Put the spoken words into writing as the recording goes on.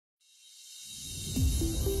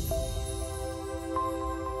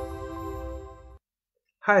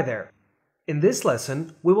Hi there. In this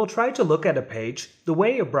lesson, we will try to look at a page the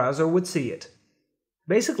way a browser would see it,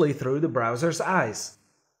 basically through the browser's eyes.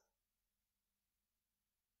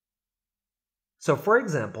 So for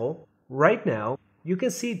example, right now, you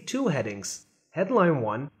can see two headings, Headline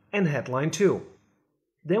 1 and Headline 2.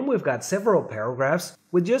 Then we've got several paragraphs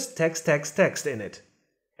with just text in it.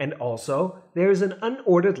 And also, there is an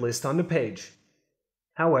unordered list on the page.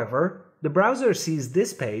 However, the browser sees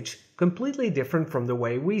this page completely different from the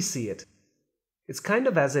way we see it. It's kind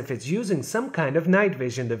of as if it's using some kind of night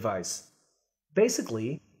vision device.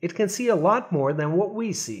 Basically, it can see a lot more than what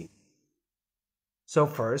we see. So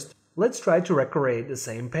first, let's try to recreate the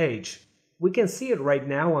same page. We can see it right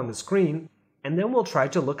now on the screen, and then we'll try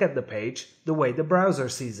to look at the page the way the browser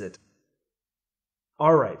sees it.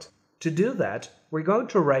 Alright, to do that, we're going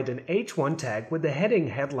to write an h1 tag with the heading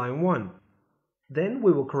Headline 1. Then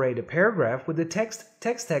we will create a paragraph with the text,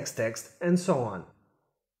 and so on.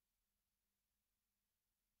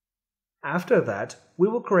 After that, we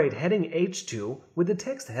will create heading h2 with the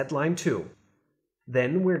text Headline 2.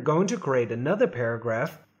 Then we're going to create another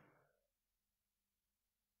paragraph,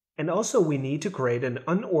 and also we need to create an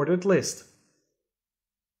unordered list.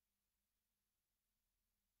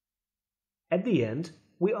 At the end,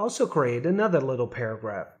 we also create another little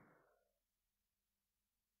paragraph.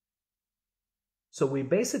 So we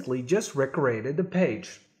basically just recreated the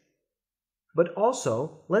page. But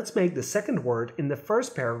also, let's make the second word in the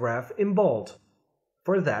first paragraph in bold.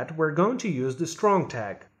 For that, we're going to use the strong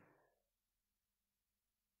tag.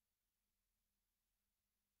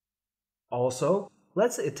 Also,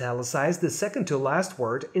 let's italicize the second to last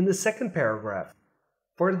word in the second paragraph.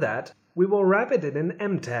 For that, we will wrap it in an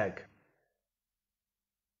M tag.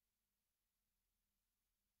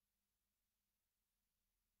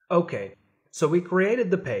 Okay, so we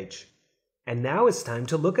created the page. And now it's time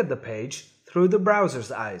to look at the page through the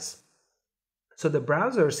browser's eyes. So the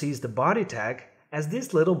browser sees the body tag as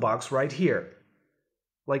this little box right here,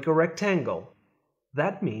 like a rectangle.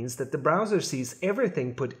 That means that the browser sees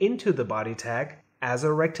everything put into the body tag as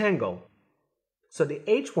a rectangle. So the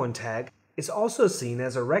h1 tag is also seen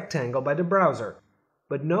as a rectangle by the browser.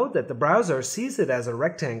 But note that the browser sees it as a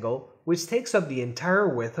rectangle which takes up the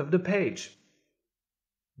entire width of the page.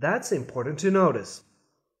 That's important to notice.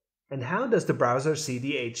 And how does the browser see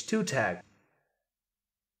the h2 tag?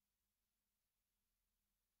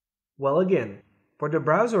 Well, again, for the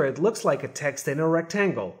browser it looks like a text in a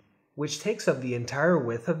rectangle, which takes up the entire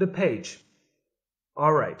width of the page.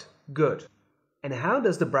 Alright, good. And how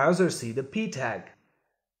does the browser see the p tag?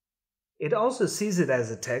 It also sees it as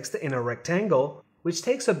a text in a rectangle, which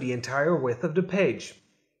takes up the entire width of the page.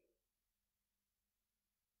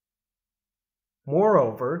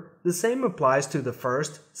 Moreover, the same applies to the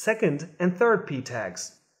first, second, and third p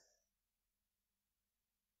tags.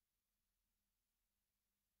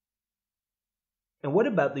 And what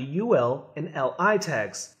about the ul and li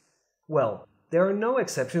tags? Well, there are no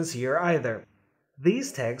exceptions here either.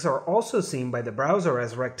 These tags are also seen by the browser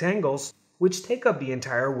as rectangles, which take up the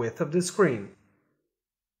entire width of the screen.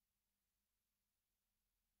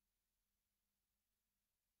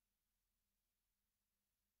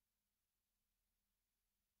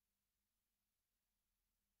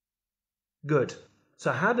 Good.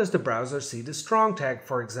 So how does the browser see the strong tag,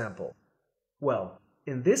 for example? Well,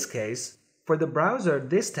 in this case, for the browser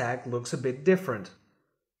this tag looks a bit different.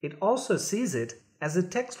 It also sees it as a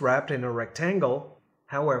text wrapped in a rectangle.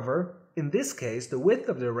 However, in this case the width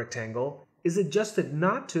of the rectangle is adjusted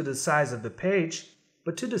not to the size of the page,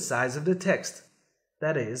 but to the size of the text.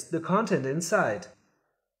 That is, the content inside.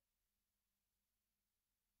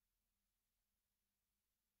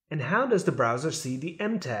 And how does the browser see the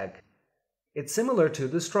M tag? It's similar to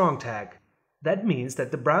the strong tag. That means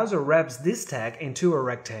that the browser wraps this tag into a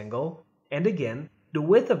rectangle, and again, the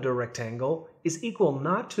width of the rectangle is equal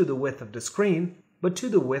not to the width of the screen, but to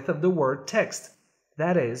the width of the word text.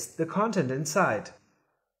 That is, the content inside.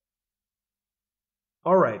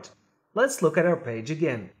 Alright, let's look at our page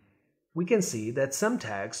again. We can see that some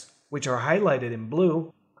tags, which are highlighted in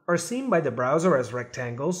blue, are seen by the browser as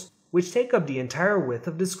rectangles, which take up the entire width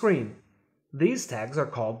of the screen. These tags are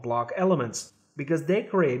called block elements, because they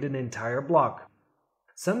create an entire block.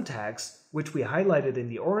 Some tags, which we highlighted in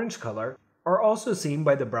the orange color, are also seen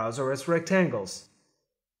by the browser as rectangles.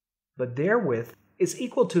 But their width is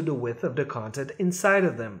equal to the width of the content inside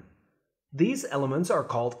of them. These elements are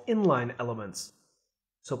called inline elements.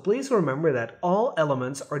 So please remember that all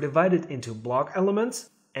elements are divided into block elements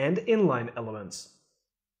and inline elements.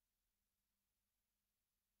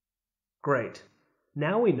 Great.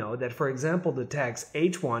 Now we know that, for example, the tags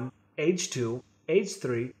h1, h2,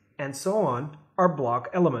 h3, and so on are block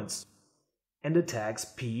elements, and the tags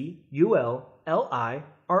p, ul, li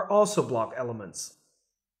are also block elements.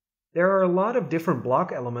 There are a lot of different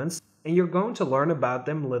block elements, and you're going to learn about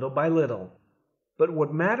them little by little. But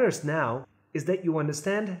what matters now is that you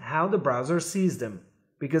understand how the browser sees them,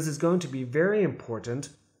 because it's going to be very important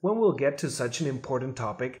when we'll get to such an important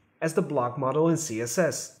topic as the block model in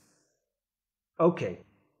CSS. Okay,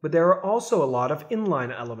 but there are also a lot of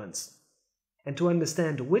inline elements. And to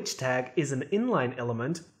understand which tag is an inline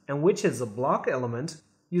element and which is a block element,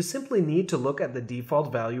 you simply need to look at the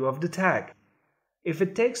default value of the tag. If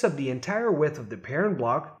it takes up the entire width of the parent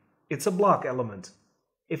block, it's a block element.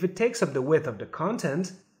 If it takes up the width of the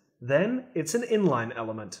content, then it's an inline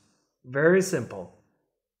element. Very simple.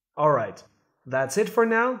 Alright, that's it for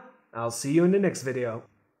now. I'll see you in the next video.